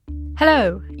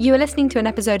Hello, you are listening to an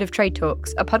episode of Trade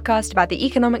Talks, a podcast about the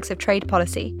economics of trade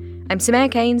policy. I'm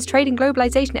Samir Keynes, Trade and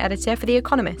Globalization Editor for The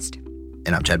Economist. And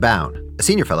I'm Chad Bown, a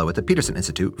senior fellow at the Peterson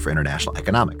Institute for International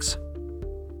Economics.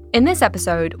 In this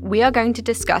episode, we are going to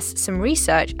discuss some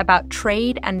research about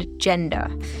trade and gender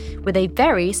with a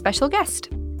very special guest,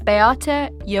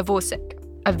 Beata Javorcik,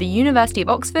 of the University of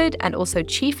Oxford and also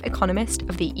chief economist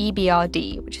of the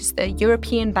EBRD, which is the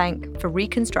European Bank for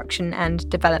Reconstruction and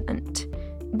Development.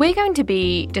 We're going to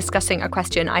be discussing a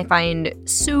question I find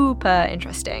super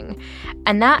interesting,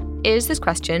 and that is this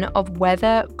question of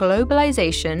whether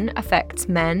globalization affects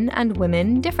men and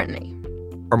women differently.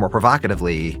 Or more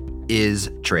provocatively,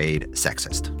 is trade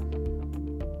sexist?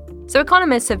 So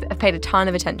economists have paid a ton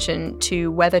of attention to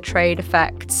whether trade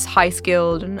affects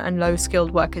high-skilled and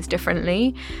low-skilled workers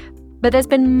differently, but there's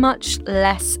been much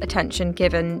less attention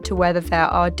given to whether there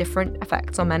are different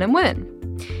effects on men and women.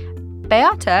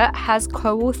 Beata has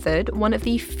co-authored one of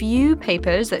the few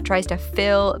papers that tries to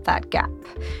fill that gap.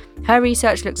 Her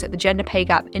research looks at the gender pay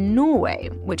gap in Norway,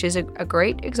 which is a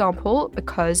great example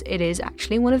because it is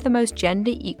actually one of the most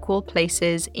gender equal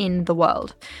places in the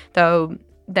world, though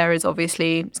there is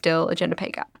obviously still a gender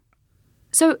pay gap.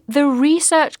 So the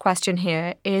research question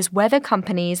here is whether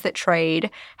companies that trade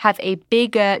have a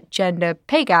bigger gender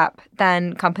pay gap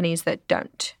than companies that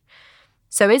don't.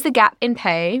 So is the gap in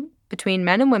pay between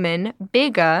men and women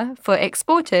bigger for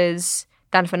exporters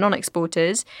than for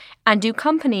non-exporters? And do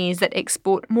companies that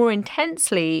export more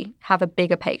intensely have a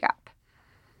bigger pay gap?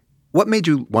 What made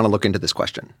you want to look into this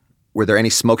question? Were there any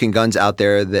smoking guns out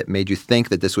there that made you think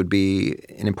that this would be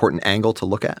an important angle to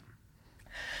look at?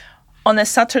 On a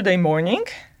Saturday morning,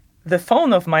 the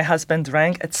phone of my husband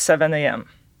rang at 7 a.m.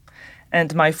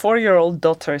 And my 4-year-old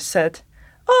daughter said,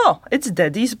 "Oh, it's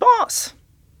Daddy's boss."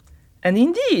 And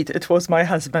indeed, it was my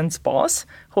husband's boss,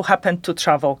 who happened to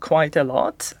travel quite a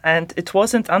lot, and it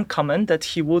wasn't uncommon that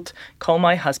he would call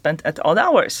my husband at odd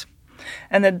hours.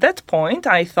 And at that point,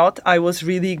 I thought I was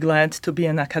really glad to be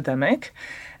an academic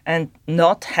and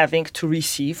not having to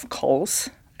receive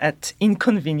calls at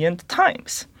inconvenient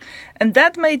times. And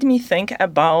that made me think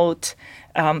about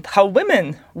how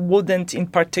women wouldn't in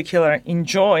particular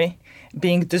enjoy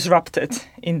being disrupted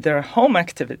in their home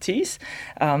activities,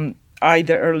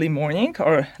 either early morning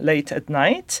or late at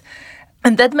night.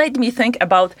 And that made me think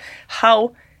about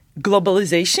how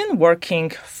globalization working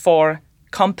for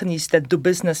companies that do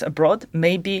business abroad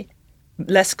may be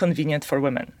less convenient for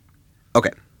women. Okay,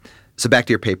 so back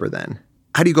to your paper then.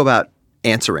 How do you go about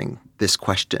answering this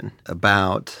question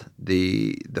about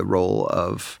the role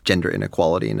of gender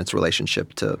inequality and its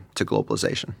relationship to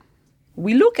globalization?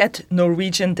 We look at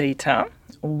Norwegian data.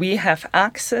 We have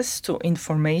access to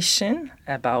information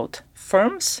about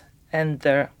firms and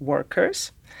their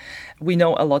workers. We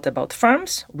know a lot about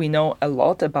firms. We know a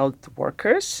lot about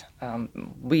workers.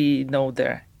 We know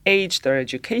their age, their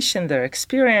education, their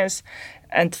experience.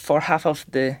 And for half of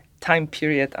the time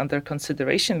period under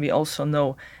consideration, we also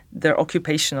know their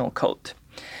occupational code.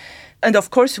 And of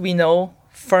course, we know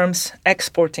firms'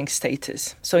 exporting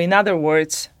status. So in other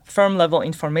words, firm-level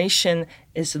information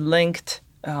is linked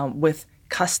with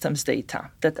customs data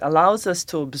that allows us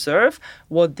to observe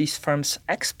what these firms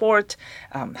export,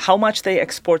 how much they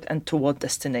export, and to what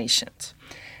destinations.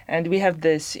 And we have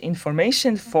this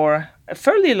information for a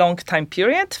fairly long time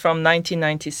period from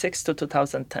 1996 to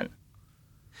 2010.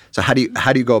 So how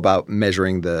do you go about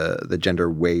measuring the gender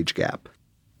wage gap?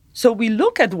 So we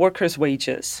look at workers'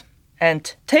 wages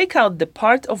and take out the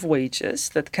part of wages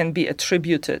that can be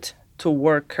attributed to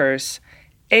workers'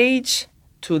 age,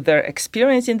 to their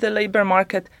experience in the labor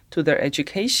market, to their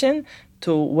education,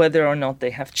 to whether or not they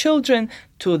have children,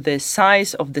 to the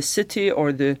size of the city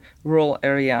or the rural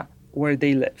area where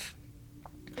they live.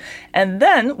 And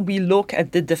then we look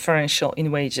at the differential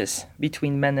in wages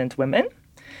between men and women,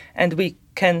 and we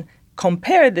can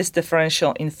compare this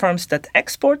differential in firms that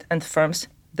export and firms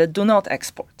that do not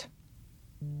export.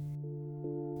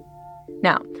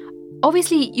 Now,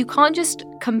 obviously, you can't just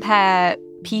compare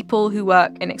people who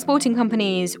work in exporting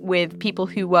companies with people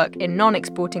who work in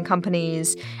non-exporting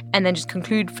companies and then just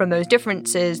conclude from those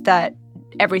differences that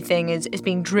everything is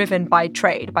being driven by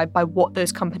trade, by what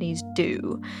those companies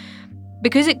do.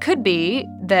 Because it could be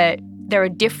that there are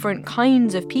different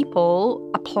kinds of people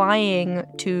applying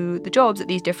to the jobs at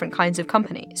these different kinds of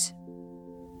companies.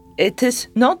 It is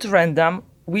not random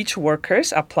which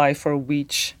workers apply to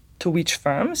which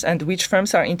firms and which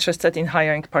firms are interested in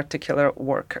hiring particular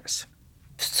workers.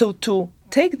 So to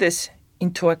take this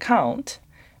into account,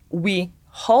 we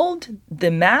hold the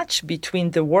match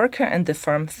between the worker and the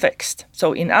firm fixed.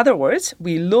 So in other words,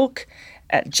 we look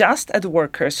at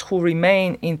workers who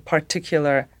remain in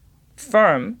particular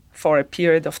firm for a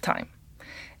period of time.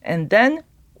 And then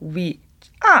we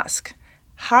ask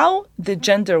how the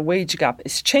gender wage gap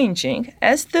is changing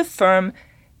as the firm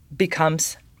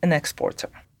becomes an exporter.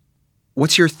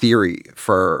 What's your theory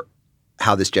for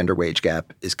how this gender wage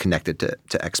gap is connected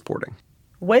to exporting?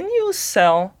 When you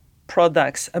sell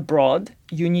products abroad,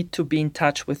 you need to be in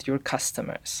touch with your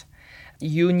customers.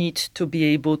 You need to be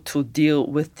able to deal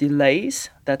with delays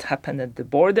that happen at the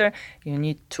border. You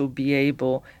need to be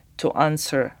able to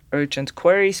answer urgent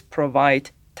queries,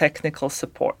 provide technical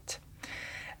support.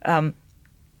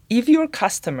 If your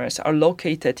customers are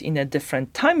located in a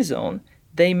different time zone,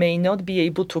 they may not be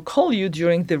able to call you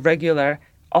during the regular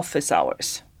office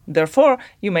hours. Therefore,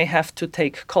 you may have to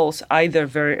take calls either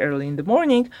very early in the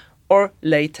morning or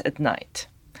late at night.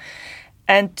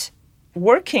 And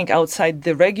working outside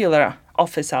the regular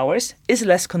office hours is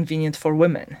less convenient for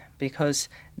women because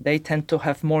they tend to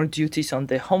have more duties on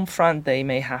the home front. They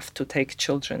may have to take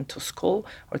children to school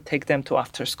or take them to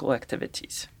after-school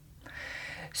activities.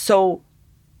 So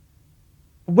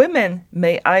women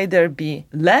may either be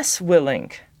less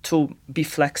willing to be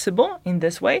flexible in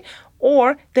this way,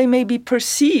 or they may be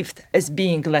perceived as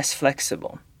being less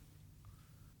flexible.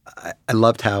 I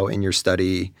loved how in your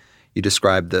study you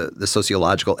described the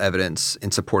sociological evidence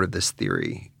in support of this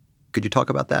theory. Could you talk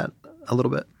about that a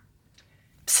little bit?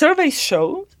 Surveys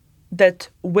show that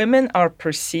women are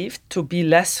perceived to be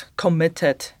less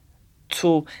committed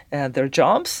to their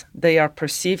jobs. They are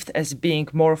perceived as being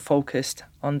more focused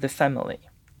on the family.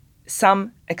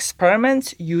 Some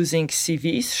experiments using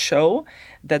CVs show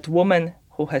that woman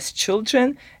who has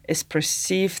children is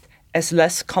perceived as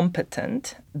less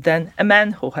competent than a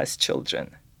man who has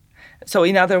children. So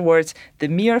in other words, the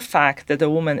mere fact that a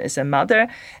woman is a mother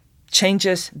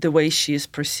changes the way she is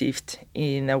perceived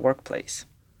in a workplace.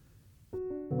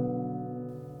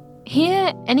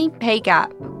 Here, any pay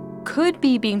gap could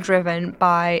be being driven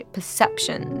by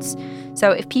perceptions.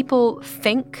 So if people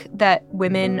think that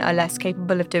women are less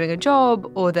capable of doing a job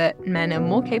or that men are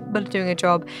more capable of doing a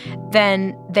job,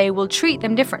 then they will treat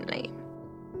them differently.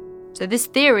 So this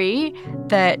theory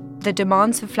that the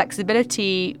demands for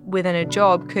flexibility within a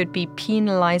job could be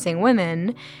penalizing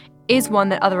women is one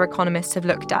that other economists have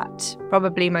looked at,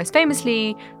 probably most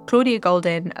famously Claudia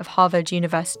Goldin of Harvard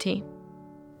University.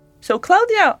 So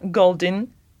Claudia Goldin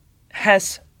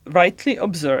has rightly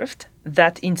observed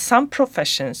that in some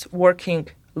professions, working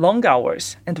long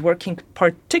hours and working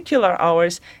particular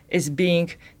hours is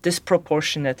being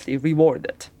disproportionately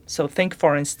rewarded. So think,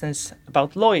 for instance,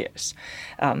 about lawyers.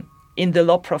 In the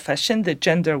law profession, the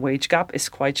gender wage gap is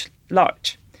quite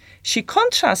large. She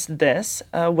contrasts this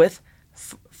with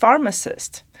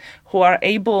pharmacists who are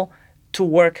able to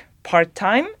work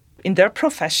part-time. In their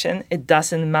profession, it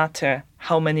doesn't matter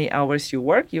how many hours you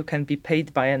work, you can be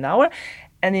paid by an hour.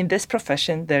 And in this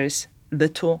profession, there is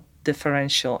little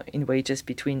differential in wages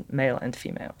between male and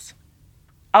females.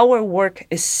 Our work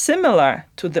is similar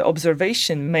to the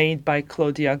observation made by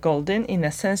Claudia Goldin in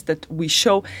a sense that we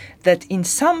show that in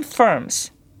some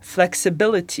firms,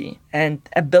 flexibility and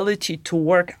ability to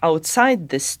work outside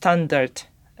the standard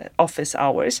office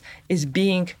hours is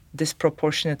being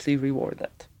disproportionately rewarded.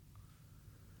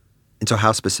 And so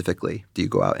how specifically do you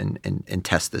go out and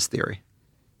test this theory?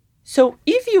 So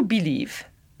if you believe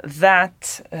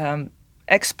that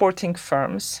exporting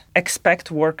firms expect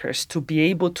workers to be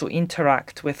able to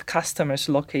interact with customers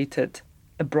located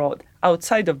abroad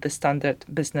outside of the standard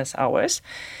business hours,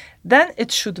 then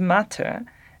it should matter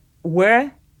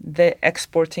where the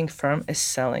exporting firm is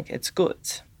selling its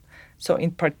goods. So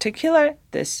in particular,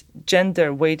 this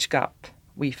gender wage gap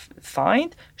we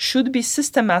find should be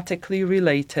systematically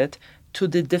related to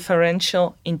the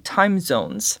differential in time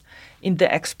zones in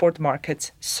the export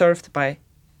markets served by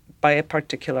a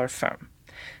particular firm.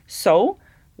 So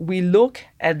we look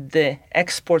at the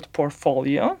export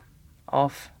portfolio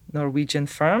of Norwegian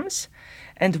firms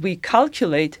and we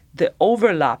calculate the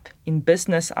overlap in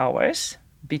business hours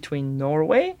between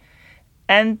Norway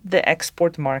and the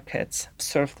export markets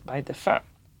served by the firm.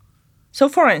 So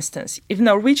for instance, if a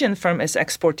Norwegian firm is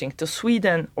exporting to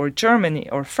Sweden or Germany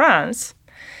or France,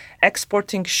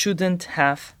 exporting shouldn't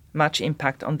have much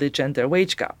impact on the gender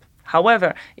wage gap.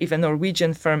 However, if a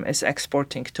Norwegian firm is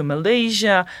exporting to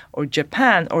Malaysia or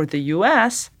Japan or the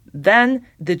US, then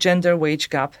the gender wage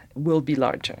gap will be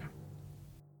larger.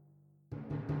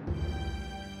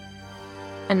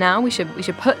 And now we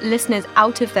should put listeners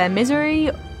out of their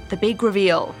misery. The big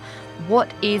reveal.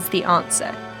 What is the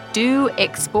answer? Do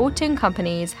exporting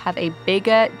companies have a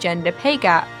bigger gender pay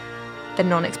gap than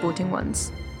non-exporting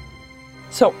ones?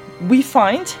 So we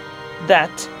find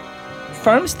that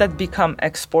firms that become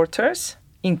exporters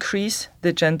increase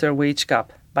the gender wage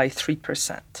gap by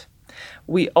 3%.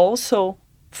 We also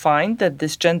find that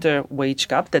this gender wage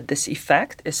gap, that this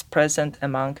effect is present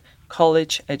among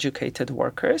college-educated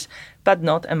workers, but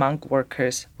not among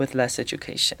workers with less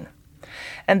education.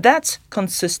 And that's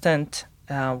consistent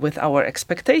with our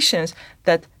expectations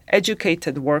that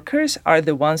educated workers are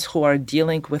the ones who are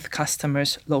dealing with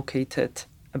customers located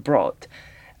abroad.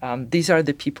 These are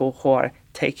the people who are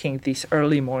taking these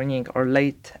early morning or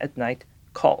late at night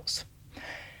calls.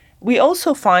 We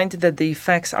also find that the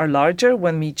effects are larger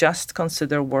when we just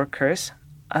consider workers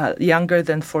younger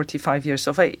than 45 years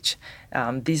of age.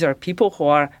 These are people who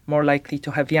are more likely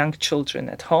to have young children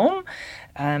at home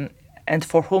and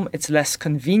for whom it's less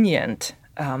convenient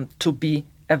to be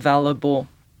available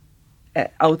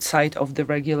outside of the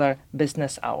regular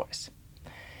business hours.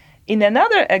 In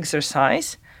another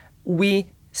exercise, we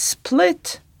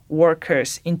split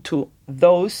workers into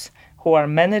those who are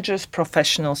managers,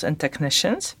 professionals, and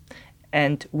technicians,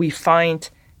 and we find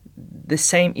the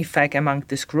same effect among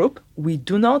this group. We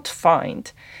do not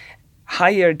find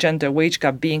higher gender wage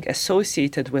gap being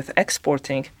associated with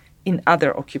exporting in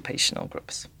other occupational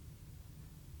groups.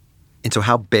 And so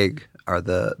how big are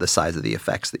the size of the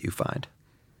effects that you find?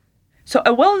 So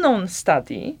a well-known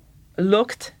study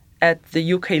looked at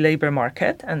the UK labour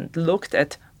market and looked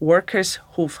at workers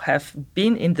who have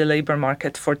been in the labour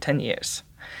market for 10 years.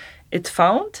 It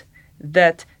found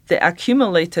that the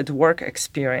accumulated work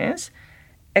experience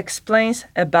explains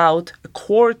about a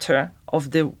quarter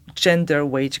of the gender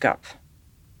wage gap.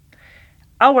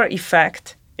 Our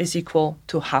effect is equal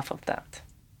to half of that.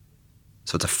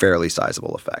 So it's a fairly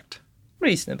sizable effect.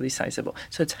 Reasonably sizable.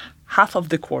 So it's half of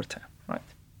the quarter, right?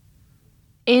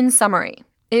 In summary,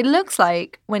 it looks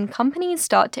like when companies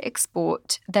start to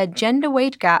export, their gender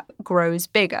wage gap grows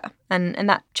bigger, and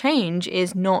that change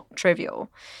is not trivial.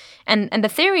 And the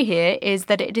theory here is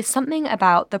that it is something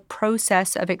about the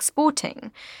process of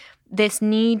exporting. This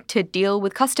need to deal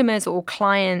with customers or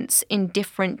clients in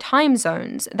different time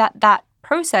zones, that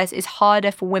process is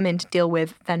harder for women to deal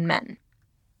with than men.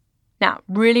 Now,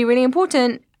 really, really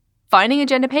important, finding a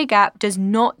gender pay gap does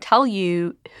not tell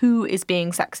you who is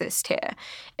being sexist here.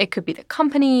 It could be the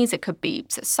companies, it could be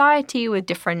society with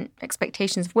different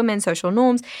expectations of women, social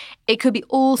norms. It could be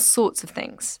all sorts of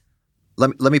things.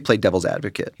 Let me play devil's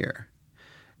advocate here.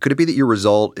 Could it be that your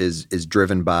result is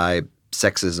driven by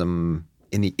sexism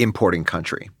in the importing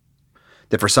country?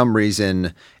 That for some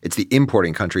reason it's the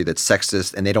importing country that's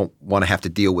sexist and they don't want to have to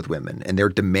deal with women and they're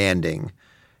demanding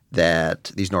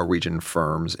that these Norwegian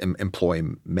firms employ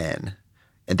men.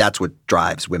 And that's what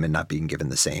drives women not being given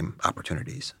the same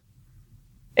opportunities.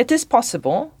 It is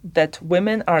possible that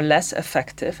women are less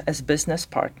effective as business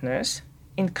partners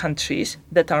in countries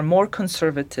that are more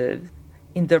conservative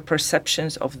in their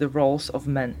perceptions of the roles of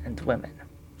men and women.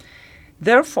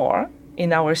 Therefore,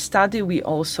 in our study, we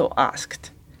also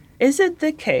asked, is it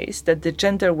the case that the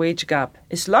gender wage gap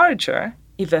is larger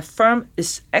if a firm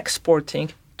is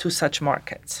exporting to such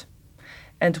markets?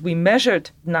 And we measured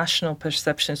national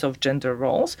perceptions of gender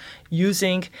roles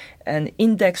using an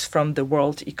index from the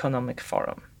World Economic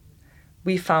Forum.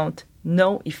 We found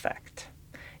no effect.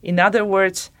 In other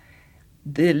words,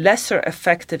 the lesser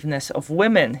effectiveness of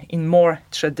women in more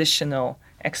traditional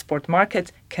export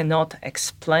markets cannot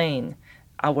explain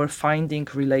our finding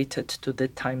related to the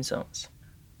time zones.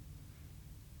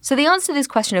 So the answer to this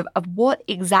question of what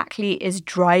exactly is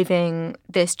driving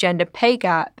this gender pay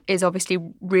gap is obviously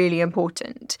really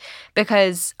important,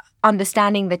 because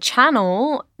understanding the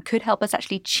channel could help us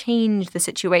actually change the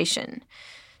situation.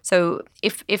 So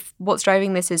if what's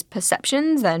driving this is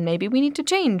perceptions, then maybe we need to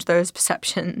change those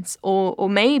perceptions. Or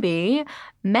maybe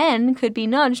men could be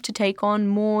nudged to take on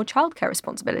more childcare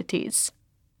responsibilities.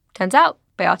 Turns out,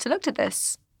 Beata looked at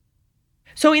this.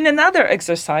 So in another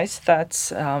exercise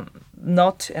that's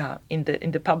not in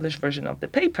the published version of the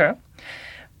paper,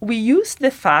 we use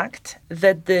the fact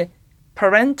that the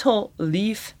parental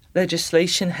leave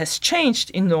legislation has changed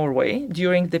in Norway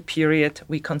during the period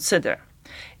we consider.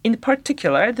 In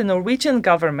particular, the Norwegian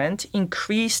government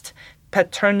increased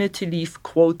paternity leave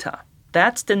quota.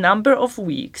 That's the number of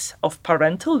weeks of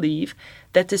parental leave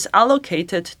that is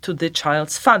allocated to the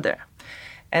child's father.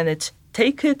 And it's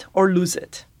take it or lose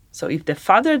it. So if the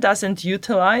father doesn't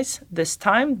utilize this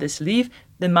time, this leave,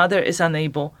 the mother is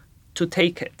unable to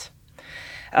take it.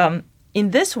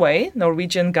 In this way,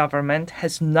 Norwegian government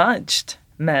has nudged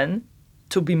men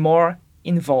to be more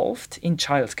involved in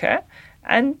childcare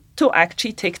and to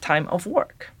actually take time off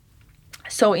work.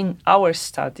 So in our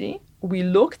study, we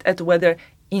looked at whether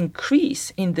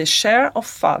increase in the share of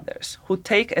fathers who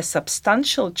take a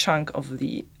substantial chunk of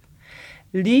leave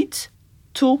leads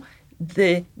to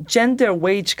the gender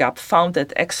wage gap found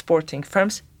at exporting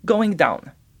firms going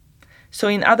down. So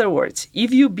in other words,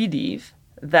 if you believe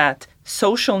that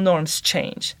social norms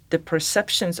change, the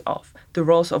perceptions of the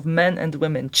roles of men and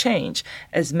women change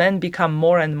as men become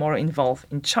more and more involved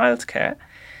in childcare,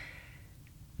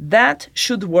 that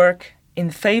should work in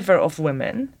favor of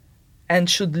women and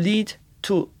should lead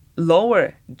to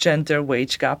lower gender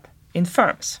wage gap in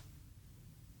firms.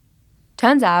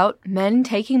 Turns out men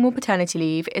taking more paternity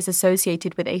leave is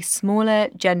associated with a smaller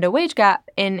gender wage gap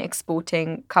in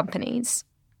exporting companies.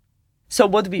 So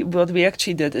what we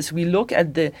actually did is we look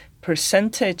at the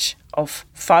percentage of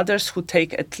fathers who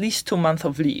take at least 2 months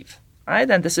of leave,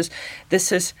 right? And this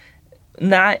is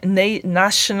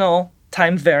national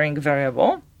time varying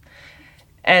variable.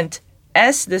 And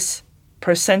as this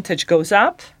percentage goes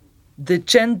up, the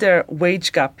gender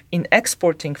wage gap in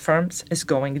exporting firms is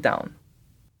going down.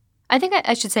 I think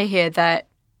I should say here that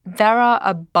there are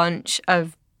a bunch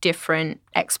of different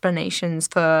explanations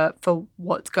for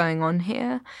what's going on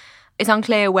here. It's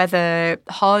unclear whether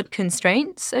hard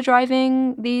constraints are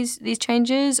driving these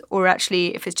changes or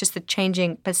actually if it's just the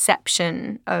changing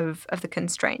perception of the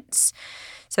constraints.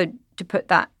 So to put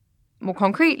that more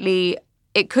concretely,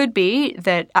 it could be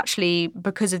that actually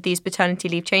because of these paternity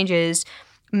leave changes,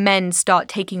 men start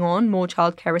taking on more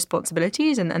childcare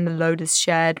responsibilities and the load is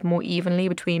shared more evenly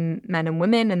between men and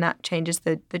women, and that changes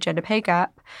the gender pay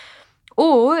gap.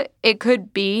 Or it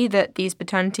could be that these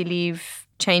paternity leave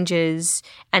changes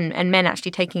and men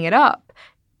actually taking it up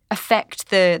affect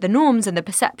the norms and the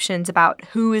perceptions about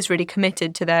who is really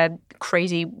committed to their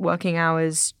crazy working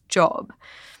hours job.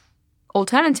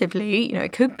 Alternatively,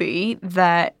 it could be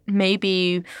that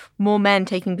maybe more men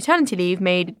taking paternity leave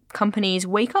made companies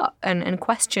wake up and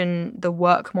question the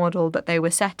work model that they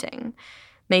were setting.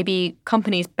 Maybe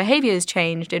companies' behaviors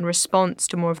changed in response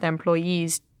to more of their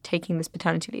employees taking this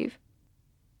paternity leave.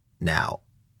 Now,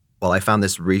 while I found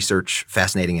this research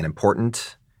fascinating and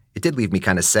important, it did leave me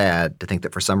kind of sad to think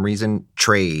that for some reason,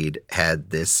 trade had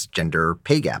this gender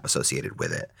pay gap associated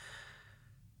with it.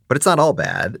 But it's not all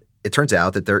bad. It turns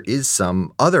out that there is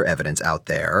some other evidence out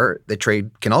there that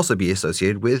trade can also be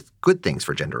associated with good things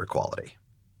for gender equality.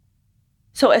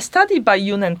 So a study by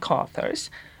Yoon and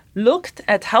co-authors looked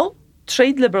at how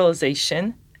trade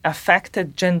liberalization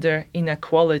affected gender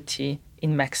inequality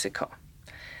in Mexico.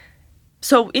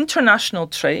 So international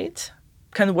trade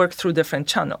can work through different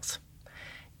channels.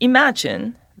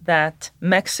 Imagine that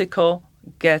Mexico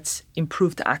gets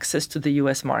improved access to the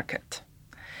US market.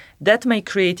 That may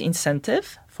create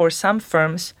incentive for some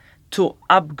firms to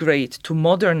upgrade, to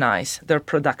modernize their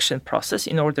production process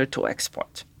in order to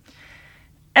export.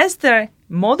 As they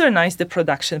modernize the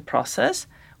production process,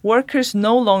 workers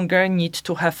no longer need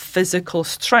to have physical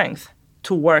strength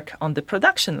to work on the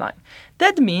production line.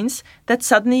 That means that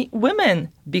suddenly women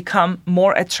become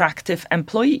more attractive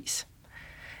employees.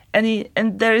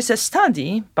 And there is a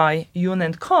study by Yoon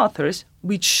and co-authors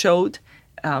which showed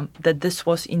that this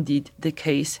was indeed the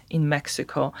case in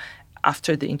Mexico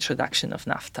after the introduction of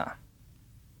NAFTA.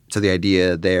 So the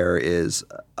idea there is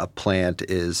a plant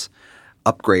is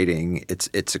upgrading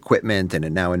its equipment and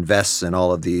it now invests in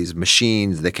all of these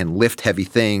machines that can lift heavy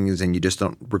things and you just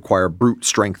don't require brute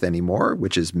strength anymore,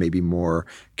 which is maybe more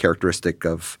characteristic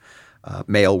of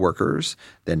male workers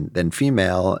than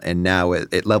female. And now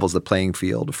it levels the playing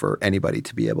field for anybody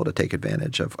to be able to take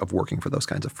advantage of working for those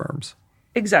kinds of firms.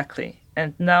 Exactly.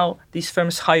 And now these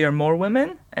firms hire more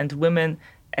women and women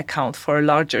account for a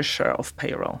larger share of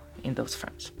payroll in those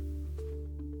firms.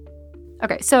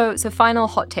 Okay, so final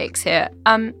hot takes here.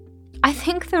 I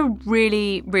think the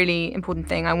really, really important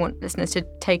thing I want listeners to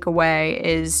take away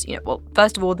is,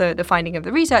 first of all, the finding of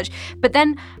the research, but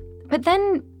then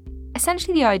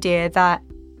essentially the idea that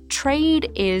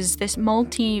trade is this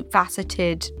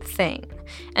multifaceted thing.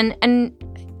 And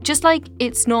just like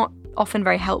it's not often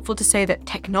very helpful to say that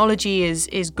technology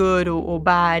is good or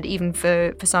bad, even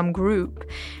for some group,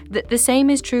 the same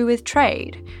is true with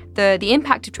trade. The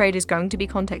impact of trade is going to be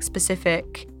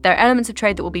context-specific. There are elements of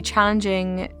trade that will be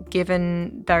challenging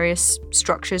given various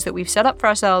structures that we've set up for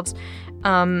ourselves,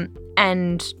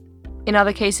 and in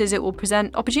other cases, it will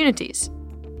present opportunities.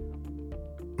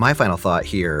 My final thought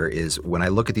here is when I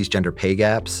look at these gender pay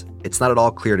gaps, it's not at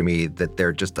all clear to me that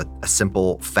they're just a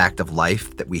simple fact of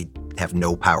life that we have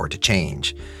no power to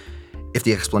change. If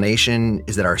the explanation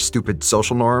is that our stupid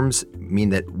social norms mean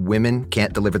that women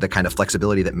can't deliver the kind of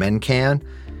flexibility that men can,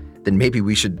 then maybe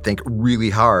we should think really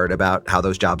hard about how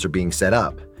those jobs are being set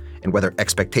up and whether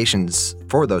expectations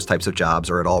for those types of jobs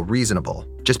are at all reasonable.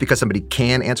 Just because somebody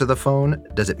can answer the phone,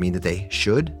 does it mean that they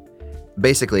should?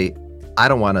 Basically, I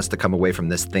don't want us to come away from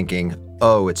this thinking,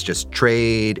 oh, it's just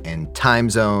trade and time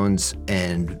zones,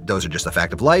 and those are just a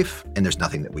fact of life, and there's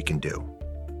nothing that we can do.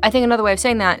 I think another way of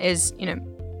saying that is,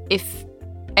 if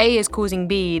A is causing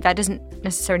B, that doesn't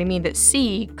necessarily mean that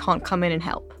C can't come in and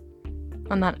help.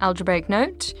 On that algebraic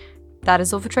note, that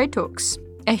is all for Trade Talks.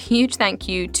 A huge thank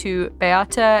you to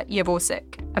Beata Javorcik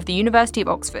of the University of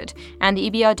Oxford and the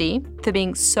EBRD for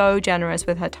being so generous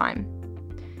with her time.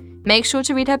 Make sure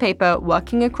to read her paper,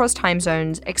 Working Across Time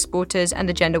Zones, Exporters and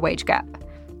the Gender Wage Gap,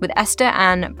 with Esther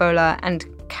Ann Bola and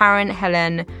Karen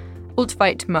Helen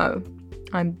Ultveit-Moe.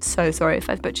 I'm so sorry if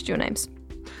I've butchered your names.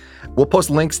 We'll post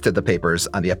links to the papers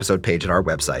on the episode page at our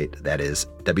website. That is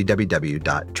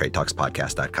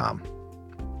www.tradetalkspodcast.com.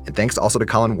 And thanks also to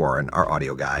Colin Warren, our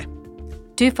audio guy.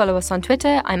 Do follow us on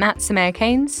Twitter. I'm at Samaya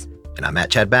Keynes. And I'm at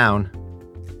Chad Bown.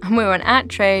 And we're on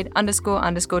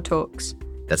 @trade__talks.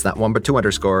 That's not one but two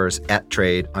underscores,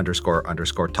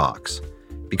 @trade__talks.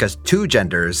 Because two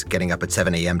genders getting up at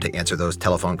 7 a.m. to answer those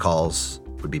telephone calls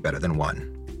would be better than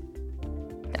one.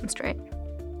 Damn straight.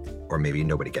 Or maybe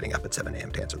nobody getting up at 7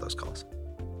 a.m. to answer those calls.